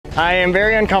I am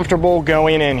very uncomfortable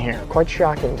going in here. Quite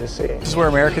shocking to see. This is where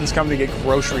Americans come to get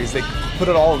groceries. They put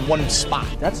it all in one spot.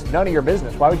 That's none of your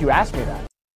business. Why would you ask me that?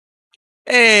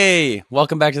 Hey,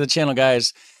 welcome back to the channel,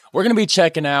 guys. We're going to be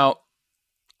checking out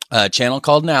a channel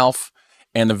called Nalf,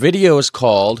 and the video is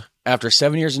called, After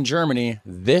 7 Years in Germany,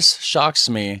 This Shocks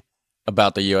Me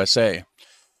About the USA.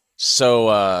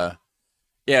 So,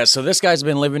 yeah, so this guy's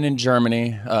been living in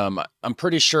Germany. I'm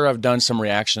pretty sure I've done some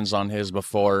reactions on his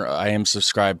before. I am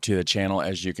subscribed to the channel,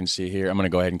 as you can see here. I'm going to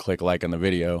go ahead and click like on the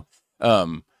video.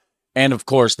 And of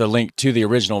course, the link to the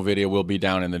original video will be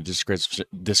down in the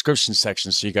description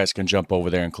section, so you guys can jump over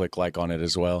there and click like on it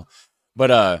as well.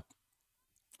 But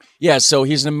yeah, so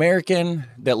he's an American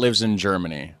that lives in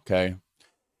Germany, okay?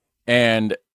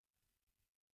 And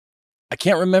I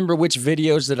can't remember which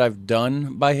videos that I've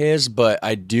done by his, but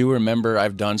I do remember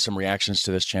I've done some reactions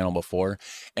to this channel before.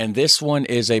 And this one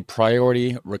is a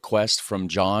priority request from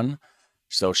John.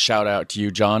 So shout out to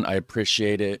you, John. I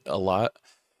appreciate it a lot.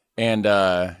 And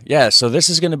yeah, so this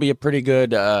is going to be a pretty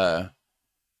good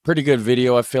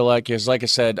video, I feel like. Because like I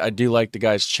said, I do like the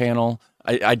guy's channel.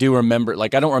 I do remember,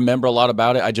 like, I don't remember a lot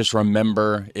about it. I just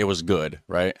remember it was good,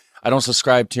 right? I don't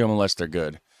subscribe to them unless they're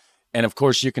good. And of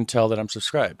course, you can tell that I'm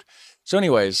subscribed. So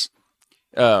anyways,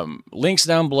 links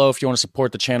down below if you want to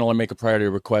support the channel and make a priority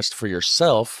request for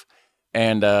yourself.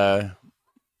 And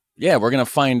yeah, we're going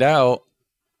to find out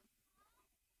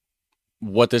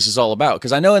what this is all about.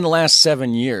 Because I know in the last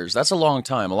 7 years, that's a long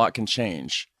time. A lot can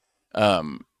change.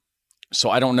 So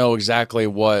I don't know exactly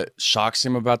what shocks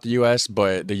him about the U.S.,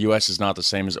 but the U.S. is not the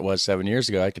same as it was 7 years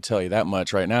ago. I could tell you that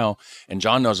much right now. And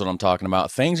John knows what I'm talking about.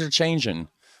 Things are changing.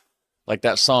 Like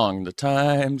that song, the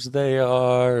times they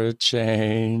are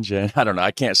a-changin'. I don't know.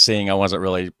 I can't sing. I wasn't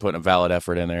really putting a valid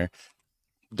effort in there.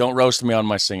 Don't roast me on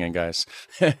my singing, guys.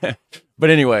 But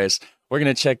anyways, we're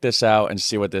going to check this out and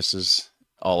see what this is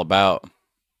all about.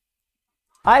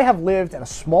 I have lived in a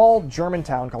small German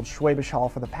town called Schwäbisch Hall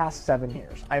for the past 7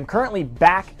 years. I am currently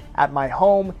back at my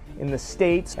home in the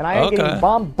States, and I am getting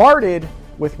bombarded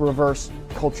with reverse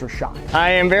culture shock. I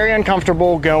am very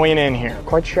uncomfortable going in here.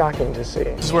 Quite shocking to see.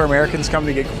 This is where Americans come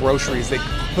to get groceries. They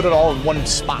put it all in one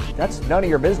spot. That's none of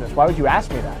your business. Why would you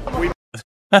ask me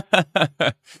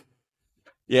that?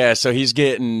 Yeah, so he's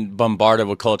getting bombarded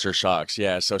with culture shocks.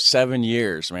 Yeah, so 7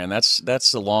 years, man.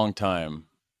 That's a long time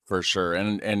for sure.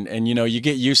 And you know, you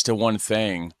get used to one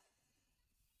thing.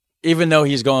 Even though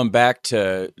he's going back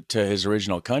to his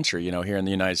original country, you know, here in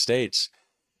the United States.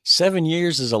 7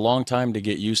 years is a long time to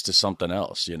get used to something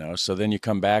else, you know? So then you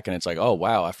come back and it's like, oh,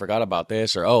 wow, I forgot about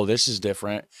this, or, oh, this is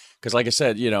different. Because like I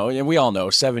said, you know, and we all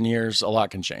know 7 years, a lot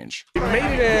can change. We made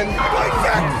it in like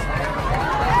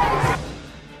that.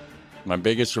 My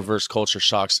biggest reverse culture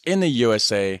shocks in the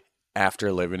USA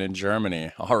after living in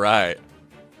Germany. All right.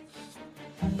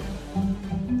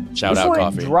 Shout out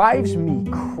coffee. This drives me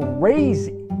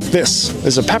crazy. This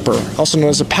is a pepper, also known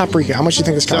as a paprika. How much do you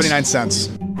think this costs? 79 cents.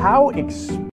 How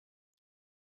expensive?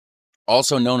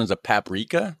 Also known as a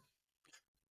paprika?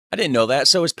 I didn't know that.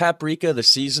 So is paprika the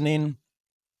seasoning?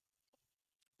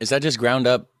 Is that just ground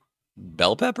up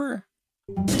bell pepper?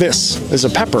 This is a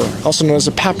pepper, also known as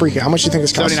a paprika. How much do you think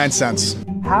this costs? 79 cents.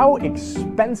 How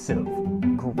expensive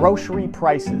grocery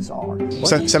prices are.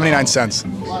 79 cents.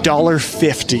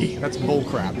 $1.50. That's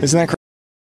bullcrap. Isn't that crazy?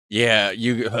 Yeah,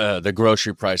 the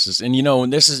grocery prices. And you know,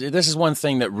 and this is one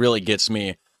thing that really gets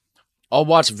me. I'll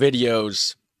watch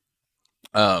videos.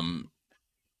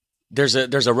 There's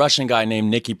a Russian guy named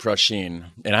Nicky Prushin,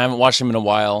 and I haven't watched him in a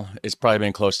while. It's probably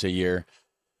been close to a year.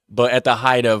 But at the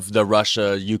height of the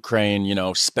Russia-Ukraine, you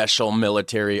know, special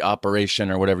military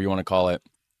operation or whatever you want to call it,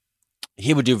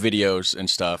 he would do videos and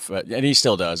stuff, and he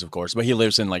still does, of course. But he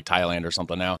lives in like Thailand or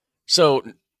something now. So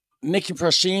Nicky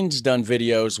Prushin's done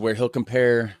videos where he'll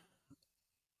compare,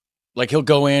 like he'll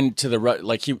go into the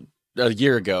a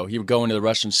year ago he would go into the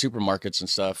Russian supermarkets and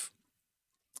stuff,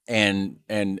 and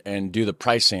do the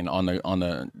pricing on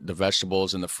the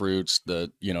vegetables and the fruits,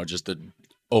 you know, just the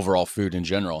overall food in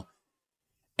general.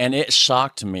 And it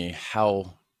shocked me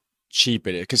how cheap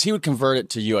it is, because he would convert it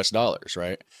to US dollars,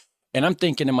 right? And I'm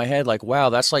thinking in my head, like, wow,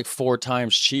 that's like 4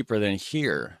 times cheaper than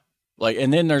here. Like,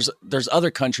 and then there's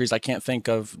other countries I can't think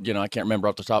of, you know, I can't remember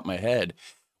off the top of my head,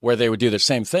 where they would do the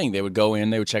same thing. They would go in,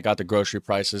 they would check out the grocery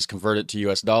prices, convert it to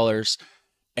US dollars.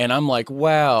 And I'm like,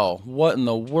 wow, what in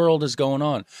the world is going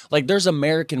on? Like, there's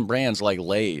American brands like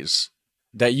Lay's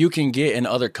that you can get in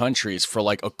other countries for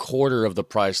like a quarter of the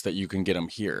price that you can get them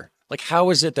here. Like, how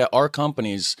is it that our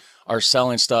companies are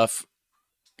selling stuff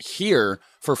here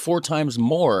for 4 times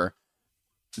more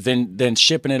than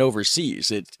shipping it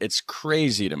overseas? It's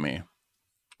crazy to me.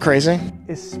 Crazy?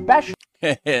 Especially.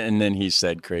 And then he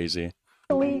said crazy.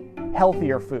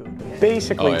 Healthier food.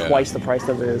 Basically twice the price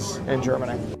that it is in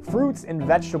Germany. Fruits and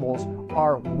vegetables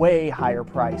are way higher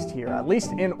priced here, at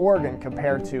least in Oregon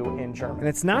compared to in Germany. And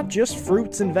it's not just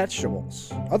fruits and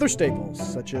vegetables. Other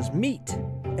staples, such as meat,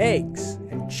 eggs,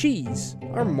 and cheese,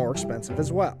 are more expensive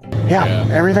as well. Yeah,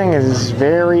 everything is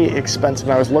very expensive.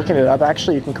 I was looking it up.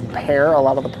 Actually, you can compare a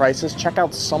lot of the prices. Check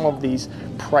out some of these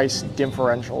price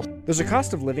differentials. There's a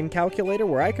cost of living calculator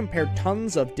where I compared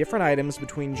tons of different items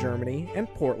between Germany and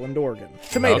Portland, Oregon.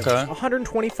 Tomatoes,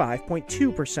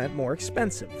 125.2% more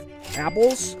expensive.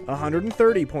 Apples,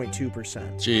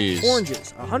 130.2%. Jeez.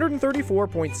 Oranges,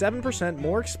 134.7%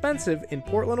 more expensive in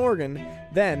Portland, Oregon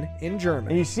than in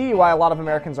Germany. And you see why a lot of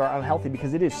Americans are unhealthy,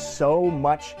 because it is so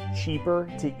much cheaper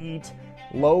to eat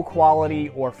low quality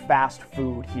or fast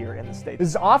food here in the States. This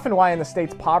is often why in the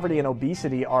States poverty and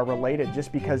obesity are related,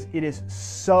 just because it is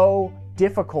so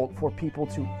difficult for people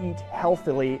to eat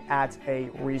healthily at a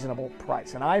reasonable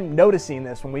price. And I'm noticing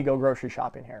this when we go grocery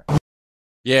shopping here.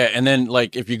 Yeah, and then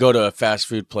like if you go to a fast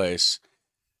food place,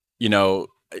 you know,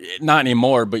 not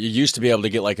anymore, but you used to be able to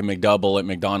get like a McDouble at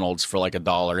McDonald's for like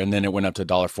 $1, and then it went up to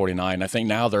 $1.49. I think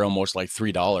now they're almost like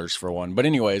 $3 for one. But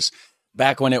anyways,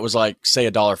 back when it was like, say,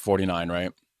 $1.49,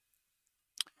 right?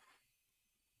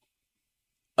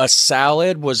 A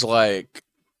salad was like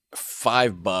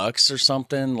 $5 or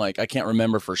something. Like, I can't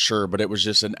remember for sure, but it was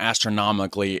just an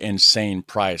astronomically insane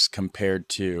price compared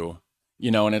to,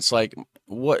 you know, and it's like,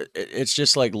 what? It's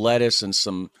just like lettuce and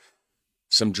some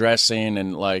dressing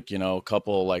and like, you know, a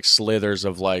couple like slithers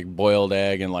of like boiled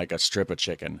egg and like a strip of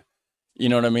chicken. You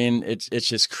know what I mean? It's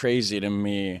just crazy to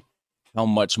me how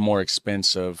much more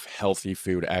expensive healthy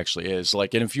food actually is.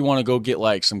 Like, and if you want to go get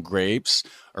like some grapes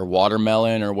or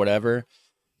watermelon or whatever,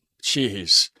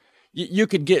 geez, you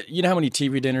could get, you know how many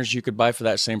TV dinners you could buy for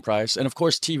that same price? And of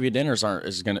course, TV dinners aren't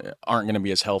gonna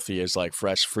be as healthy as like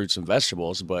fresh fruits and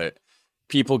vegetables, but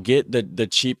people get the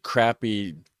cheap,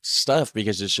 crappy stuff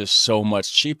because it's just so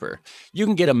much cheaper. You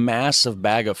can get a massive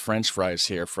bag of French fries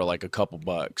here for like a couple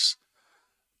bucks,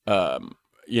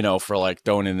 you know, for like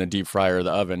throwing in the deep fryer or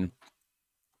the oven.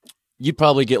 You'd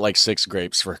probably get like 6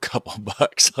 grapes for a couple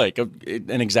bucks, like an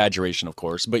exaggeration, of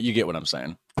course, but you get what I'm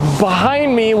saying.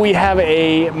 Behind me, we have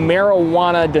a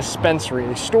marijuana dispensary,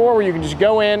 a store where you can just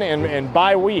go in and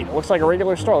buy weed. It looks like a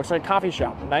regular store, it looks like a coffee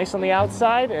shop. Nice on the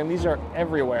outside, and these are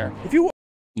everywhere. If you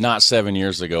Not 7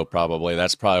 years ago, probably.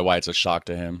 That's probably why it's a shock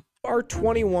to him. are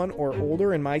 21 or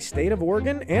older in my state of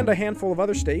Oregon and a handful of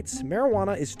other states,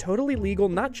 marijuana is totally legal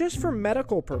not just for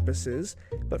medical purposes,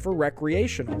 but for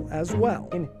recreational as well.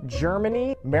 In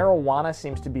Germany, marijuana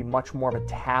seems to be much more of a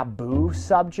taboo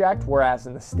subject, whereas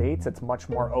in the States, it's much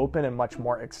more open and much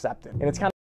more accepted. And it's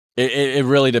kind of It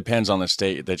really depends on the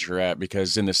state that you're at,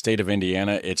 because in the state of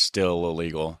Indiana, it's still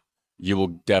illegal. You will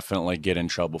definitely get in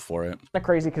trouble for it. kind of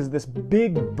crazy because this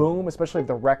big boom, especially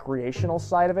the recreational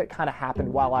side of it, kind of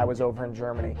happened while I was over in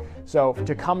Germany. So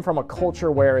to come from a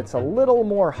culture where it's a little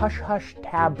more hush-hush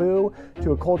taboo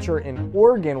to a culture in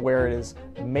Oregon where it is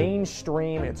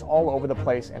mainstream, it's all over the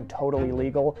place and totally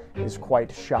legal is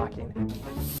quite shocking.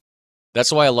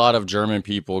 That's why a lot of German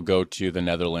people go to the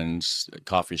Netherlands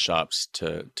coffee shops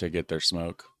to get their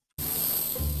smoke.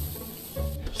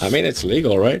 I mean, it's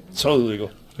legal, right? Totally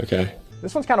legal. Okay.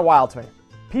 This one's kind of wild to me.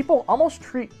 People almost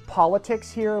treat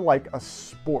politics here like a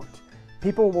sport.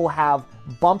 People will have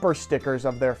bumper stickers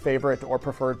of their favorite or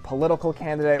preferred political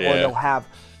candidate, or they'll have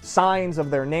signs of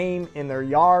their name in their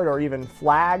yard, or even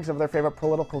flags of their favorite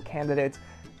political candidates.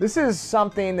 This is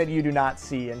something that you do not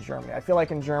see in Germany. I feel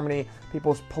like in Germany,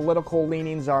 people's political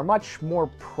leanings are much more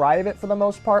private for the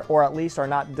most part, or at least are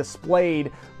not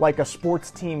displayed like a sports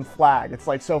team flag. It's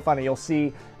like so funny. You'll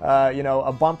see, you know,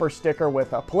 a bumper sticker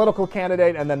with a political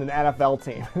candidate and then an NFL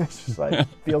team. It's just like,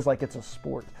 feels like it's a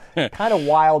sport. Kind of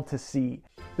wild to see.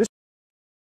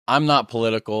 I'm not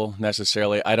political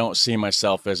necessarily. I don't see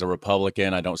myself as a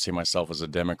Republican. I don't see myself as a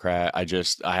Democrat.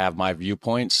 I have my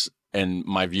viewpoints, and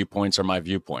my viewpoints are my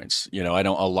viewpoints. You know, I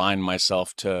don't align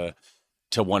myself to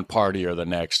one party or the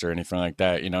next or anything like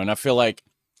that, you know. And I feel like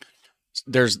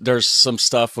there's some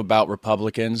stuff about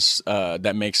Republicans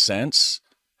that makes sense,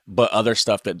 but other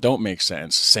stuff that don't make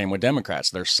sense. Same with Democrats.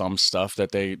 There's some stuff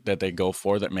that they go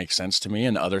for that makes sense to me,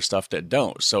 and other stuff that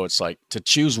don't. So it's like, to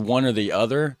choose one or the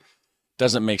other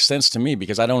doesn't make sense to me,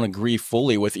 because I don't agree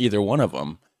fully with either one of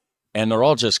them. And they're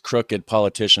all just crooked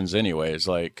politicians anyways.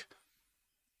 Like,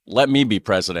 let me be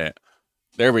president.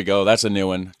 There we go. That's a new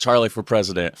one. Charlie for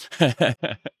president.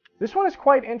 This one is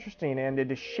quite interesting, and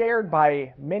it is shared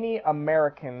by many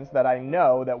Americans that I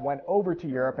know that went over to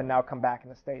Europe and now come back in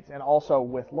the States. And also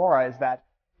with Laura, is that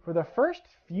For the first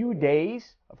few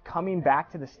days of coming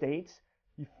back to the States,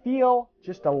 you feel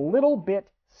just a little bit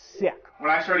sick.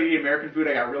 When I started eating American food,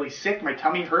 I got really sick, my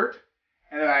tummy hurt,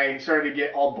 and then I started to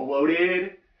get all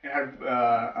bloated and had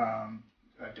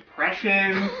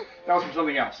depression. That was from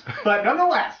something else. But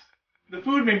nonetheless, the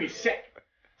food made me sick.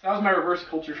 So that was my reverse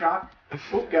culture shock.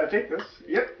 Oh, gotta take this.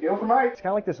 Yep, for Mike. It's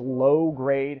kind of like this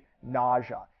low-grade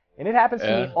nausea. And it happens to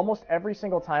me almost every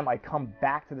single time I come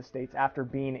back to the States after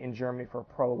being in Germany for a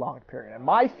prolonged period. And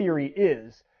my theory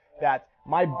is that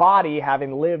my body,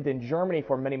 having lived in Germany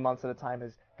for many months at a time,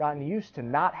 has gotten used to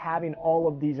not having all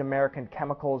of these American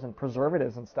chemicals and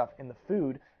preservatives and stuff in the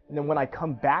food. And then when I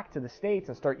come back to the States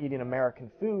and start eating American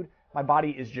food, my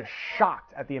body is just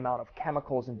shocked at the amount of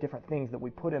chemicals and different things that we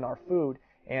put in our food,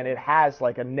 and it has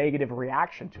like a negative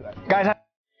reaction to it. Guys,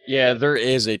 yeah, there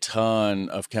is a ton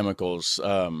of chemicals.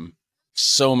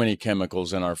 So many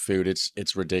chemicals in our food.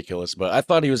 It's ridiculous. But I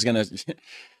thought he was gonna.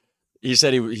 He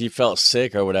said he felt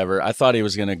sick or whatever. I thought he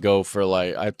was gonna go for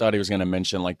I thought he was gonna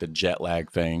mention like the jet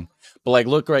lag thing. But like,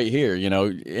 look right here. You know,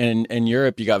 in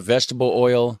Europe, you got vegetable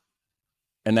oil,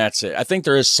 and that's it. I think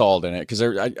there is salt in it because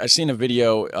I seen a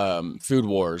video, Food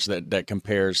Wars, that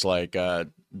compares like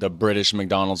the British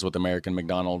McDonald's with American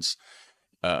McDonald's.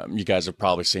 You guys have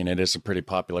probably seen it. It's a pretty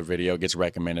popular video. It gets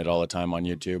recommended all the time on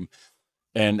YouTube.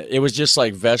 And it was just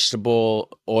like vegetable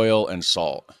oil and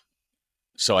salt.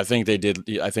 So I think he did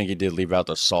leave out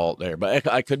the salt there. But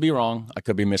I could be wrong. I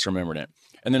could be misremembering it.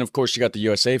 And then, of course, you got the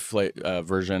USA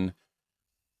version.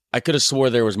 I could have swore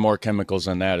there was more chemicals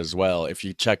in that as well. If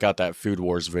you check out that Food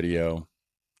Wars video,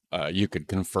 you could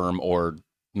confirm or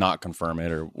not confirm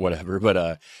it or whatever.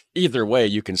 But either way,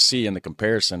 you can see in the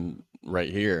comparison right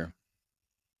here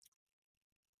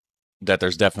that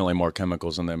there's definitely more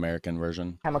chemicals in the American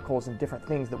version. Chemicals and different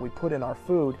things that we put in our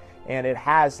food, and it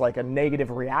has like a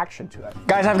negative reaction to it.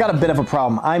 Guys, I've got a bit of a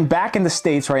problem. I'm back in the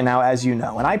States right now, as you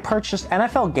know, and I purchased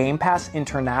NFL Game Pass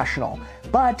International,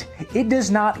 but it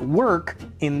does not work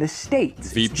in the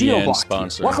States. VPN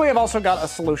sponsor. Luckily, I've also got a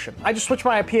solution. I just switched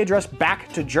my IP address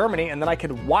back to Germany, and then I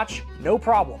could watch no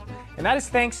problem. And that is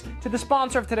thanks to the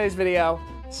sponsor of today's video,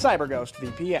 CyberGhost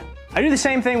VPN. I do the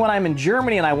same thing when I'm in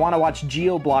Germany and I want to watch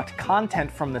geo-blocked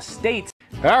content from the States.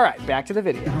 All right, back to the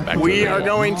video. We are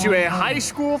going to a high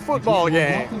school football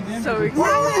game. So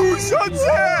excited.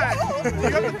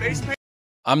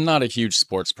 I'm not a huge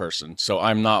sports person, so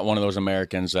I'm not one of those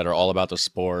Americans that are all about the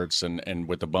sports and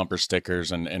with the bumper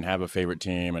stickers and have a favorite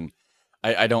team. And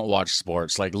I don't watch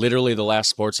sports. Like literally the last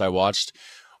sports I watched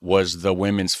was the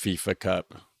women's FIFA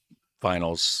Cup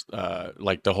finals,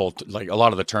 like a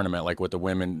lot of the tournament, like with the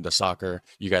women, the soccer,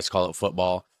 you guys call it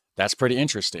football. That's pretty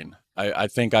interesting. I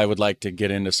think I would like to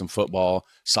get into some football,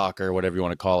 soccer, whatever you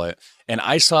want to call it. And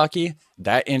ice hockey,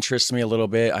 that interests me a little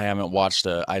bit. I haven't watched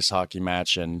an ice hockey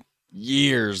match in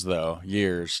years though,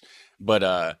 years. But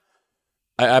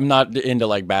I'm not into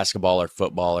like basketball or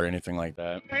football or anything like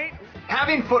that.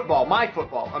 Having football, my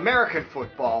football, American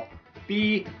football,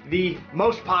 be the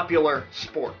most popular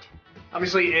sport.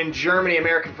 Obviously, in Germany,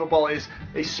 American football is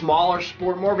a smaller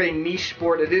sport, more of a niche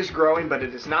sport. It is growing, but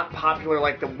it is not popular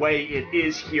like the way it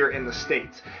is here in the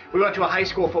States. We went to a high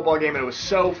school football game, and it was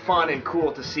so fun and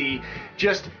cool to see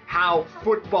just how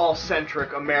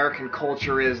football-centric American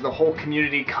culture is. The whole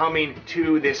community coming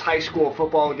to this high school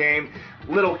football game,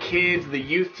 little kids, the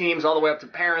youth teams, all the way up to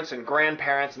parents and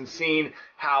grandparents, and seeing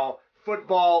how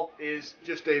football is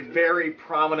just a very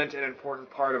prominent and important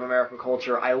part of American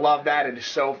culture. I love that. It is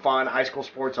so fun. High school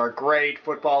sports are great.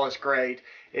 Football is great.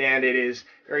 And it is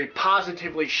very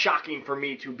positively shocking for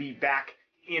me to be back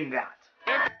in that.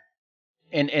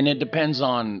 And it depends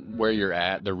on where you're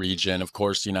at, the region. Of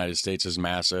course, the United States is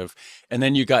massive. And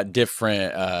then you got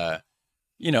different,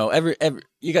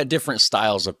 you got different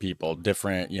styles of people,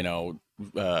 different,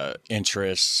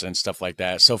 interests and stuff like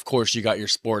that. So, of course, you got your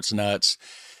sports nuts.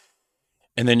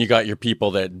 And then you got your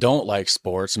people that don't like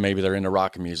sports. Maybe they're into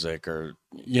rock music or,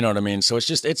 you know what I mean? So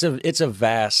it's a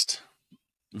vast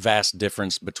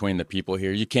difference between the people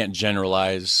here. You can't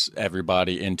generalize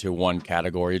everybody into one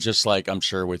category. Just like I'm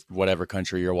sure with whatever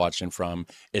country you're watching from,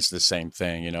 it's the same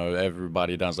thing.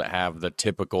 Everybody doesn't have the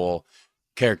typical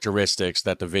characteristics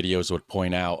that the videos would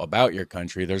point out about your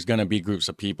country. There's going to be groups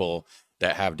of people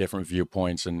that have different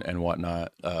viewpoints and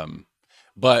whatnot.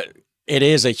 But it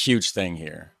is a huge thing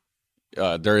here.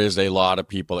 There is a lot of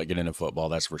people that get into football,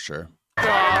 that's for sure.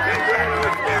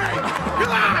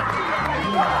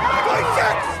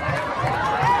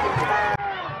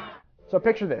 So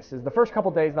picture this, is the first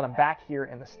couple days that I'm back here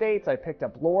in the States, I picked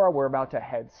up Laura, we're about to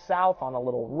head south on a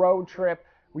little road trip.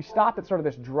 We stopped at sort of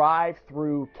this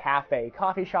drive-through cafe,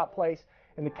 coffee shop place,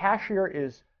 and the cashier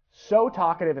is so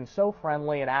talkative and so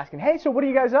friendly and asking, hey, so what are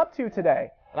you guys up to today?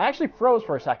 And I actually froze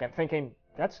for a second thinking,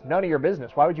 that's none of your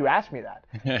business. Why would you ask me that?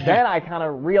 Then I kind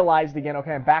of realized again,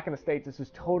 okay, I'm back in the States. This is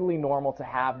totally normal to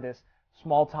have this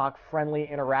small talk, friendly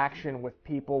interaction with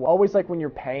people. Always like when you're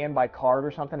paying by card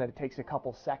or something and it takes a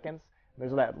couple seconds.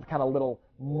 There's that kind of little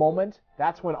moment.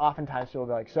 That's when oftentimes people will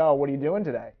be like, so what are you doing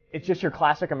today? It's just your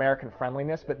classic American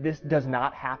friendliness, but this does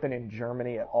not happen in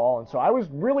Germany at all. And so I was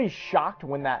really shocked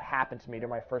when that happened to me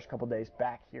during my first couple days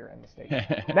back here in the States.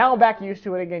 Now I'm back used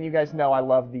to it again. You guys know I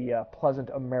love the pleasant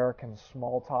American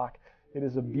small talk. It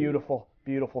is a beautiful,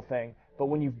 beautiful thing. But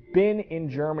when you've been in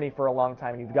Germany for a long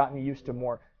time and you've gotten used to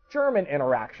more German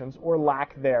interactions or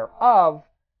lack thereof,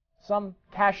 some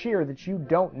cashier that you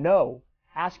don't know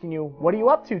asking you, what are you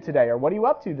up to today, or what are you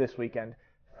up to this weekend,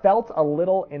 felt a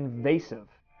little invasive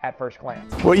at first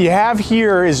glance. What you have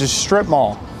here is a strip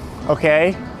mall,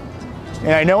 okay?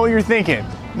 And I know what you're thinking,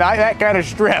 not that kind of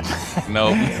strip.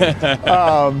 Nope.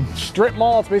 Strip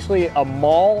mall, it's basically a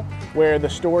mall where the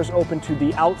stores open to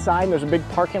the outside. There's a big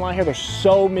parking lot here. There's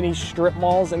so many strip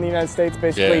malls in the United States.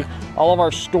 Basically, all of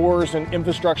our stores and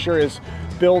infrastructure is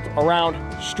built around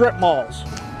strip malls.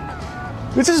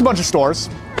 This is a bunch of stores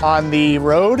on the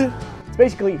road. It's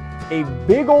basically a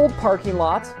big old parking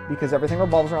lot because everything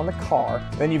revolves around the car.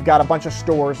 Then you've got a bunch of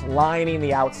stores lining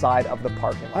the outside of the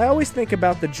parking lot. I always think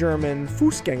about the German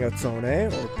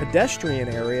Fußgängerzone, or pedestrian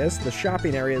areas, the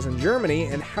shopping areas in Germany,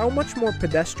 and how much more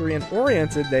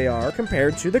pedestrian-oriented they are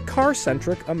compared to the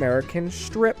car-centric American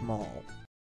strip mall.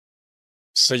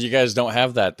 So you guys don't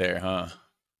have that there, huh?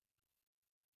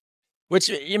 Which,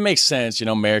 it makes sense, you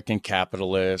know, American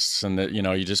capitalists, and that, you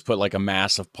know, you just put like a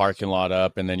massive parking lot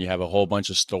up, and then you have a whole bunch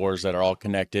of stores that are all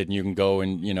connected, and you can go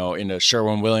and, you know, into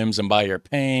Sherwin-Williams and buy your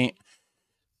paint.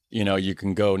 You know, you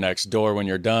can go next door when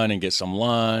you're done and get some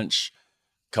lunch.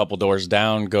 Couple doors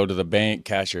down, go to the bank,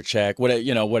 cash your check. What,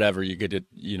 you know, whatever you get to,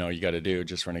 you know, you got to do,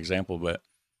 just for an example. But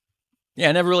yeah,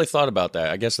 I never really thought about that.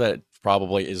 I guess that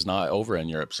probably is not over in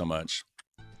Europe so much.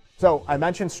 So I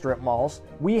mentioned strip malls.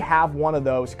 We have one of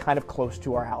those kind of close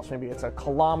to our house. Maybe it's a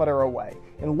kilometer away.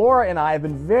 And Laura and I have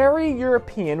been very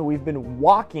European. We've been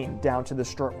walking down to the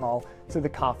strip mall to the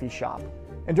coffee shop.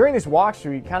 And during these walks,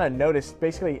 we kind of noticed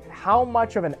basically how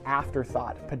much of an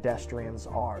afterthought pedestrians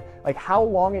are. Like how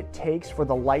long it takes for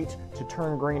the light to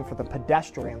turn green for the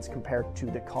pedestrians compared to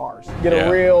the cars. Get a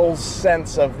real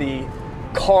sense of the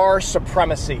car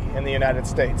supremacy in the United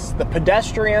States. The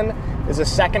pedestrian is a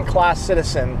second-class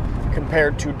citizen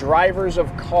compared to drivers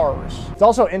of cars. It's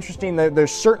also interesting that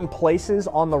there's certain places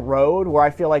on the road where I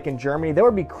feel like in Germany, there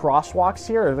would be crosswalks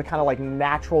here. They're kind of like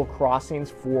natural crossings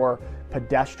for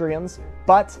pedestrians.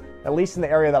 But at least in the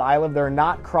area that I live, there are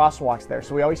not crosswalks there.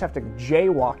 So we always have to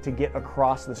jaywalk to get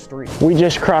across the street. We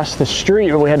just crossed the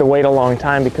street, but we had to wait a long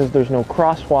time because there's no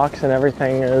crosswalks and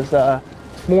everything is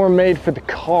more made for the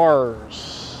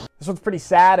cars. This one's pretty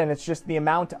sad, and it's just the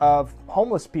amount of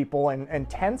homeless people and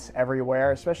tents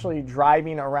everywhere, especially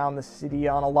driving around the city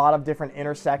on a lot of different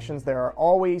intersections. There are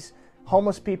always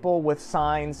homeless people with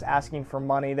signs asking for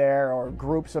money there, or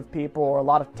groups of people, or a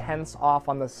lot of tents off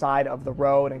on the side of the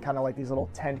road, and kind of like these little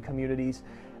tent communities.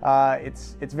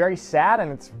 It's very sad,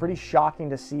 and it's pretty shocking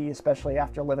to see, especially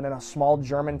after living in a small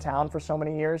German town for so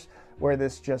many years, where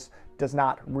this just does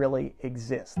not really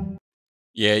exist.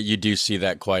 Yeah, you do see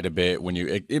that quite a bit when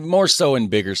more so in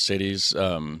bigger cities.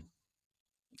 You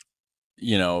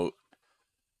know,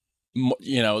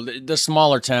 the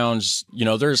smaller towns, you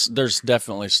know, there's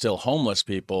definitely still homeless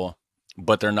people,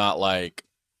 but they're not like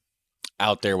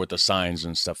out there with the signs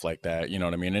and stuff like that. You know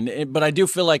what I mean? But I do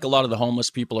feel like a lot of the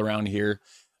homeless people around here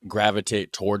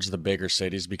gravitate towards the bigger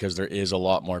cities because there is a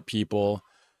lot more people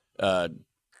that,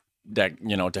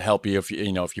 you know, to help you if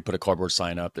you put a cardboard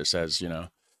sign up that says, you know,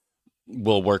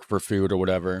 will work for food or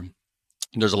whatever.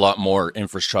 There's a lot more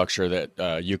infrastructure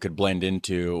that you could blend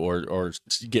into or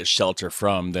get shelter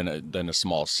from than a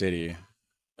small city,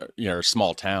 you know, or a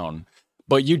small town.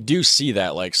 But you do see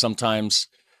that, like sometimes,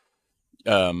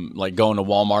 like going to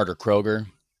Walmart or Kroger,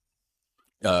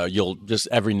 you'll just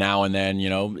every now and then, you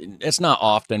know, it's not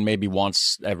often, maybe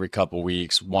once every couple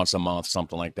weeks, once a month,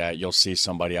 something like that, you'll see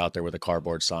somebody out there with a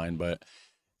cardboard sign, but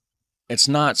it's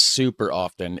not super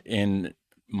often in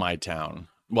my town.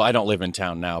 Well, I don't live in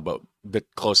town now, but the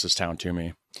closest town to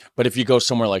me. But if you go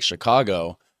somewhere like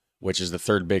Chicago, which is the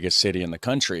third biggest city in the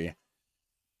country,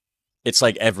 it's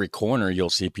like every corner you'll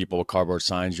see people with cardboard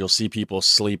signs. You'll see people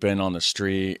sleeping on the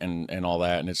street and all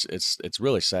that, and it's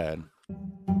really sad.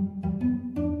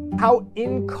 How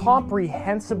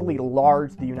incomprehensibly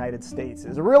large the United States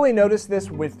is. I really noticed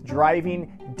this with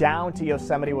driving down to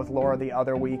Yosemite with Laura the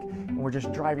other week, and we're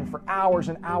just driving for hours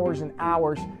and hours and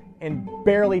hours, and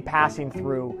barely passing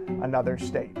through another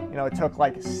state. You know, it took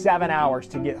like 7 hours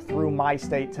to get through my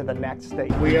state to the next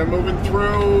state. We are moving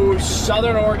through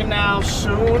southern Oregon now,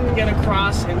 soon gonna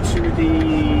cross into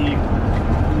the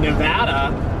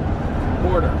Nevada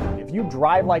border. If you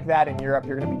drive like that in Europe,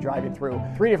 you're going to be driving through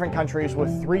 3 different countries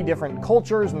with 3 different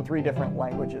cultures and 3 different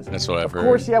languages. That's what I've heard. Of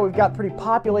course, yeah, we've got pretty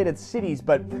populated cities,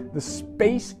 but the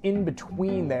space in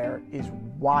between there is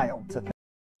wild to think.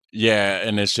 Yeah,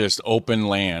 and it's just open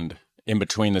land in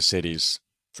between the cities,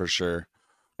 for sure.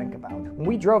 About. When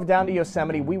we drove down to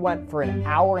Yosemite, we went for an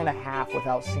hour and a half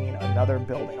without seeing another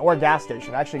building or a gas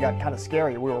station. It actually got kind of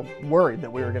scary. We were worried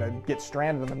that we were going to get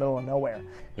stranded in the middle of nowhere.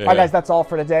 Yeah. All right, guys, that's all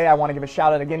for today. I want to give a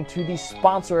shout out again to the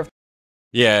sponsor of...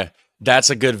 Yeah,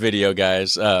 that's a good video,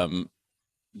 guys.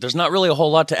 There's not really a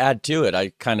whole lot to add to it. I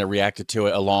kind of reacted to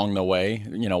it along the way,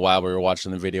 you know, while we were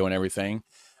watching the video and everything.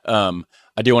 I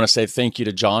do want to say thank you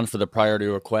to John for the priority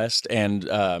request, and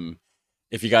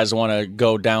if you guys want to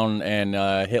go down and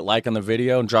hit like on the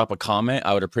video and drop a comment,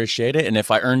 I would appreciate it. And if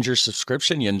I earned your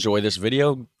subscription, you enjoy this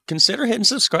video, consider hitting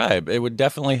subscribe. It would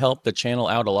definitely help the channel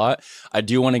out a lot. I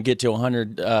do want to get to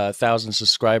 100,000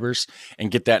 subscribers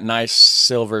and get that nice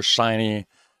silver shiny,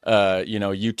 you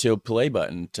know, YouTube play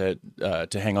button to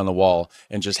hang on the wall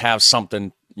and just have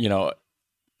something, you know,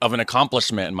 of an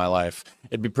accomplishment in my life.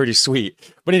 It'd be pretty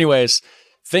sweet. But anyways,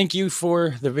 thank you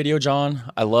for the video,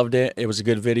 John. I loved it. It was a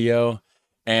good video.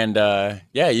 And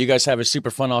yeah, you guys have a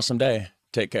super fun, awesome day.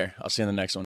 Take care. I'll see you in the next one.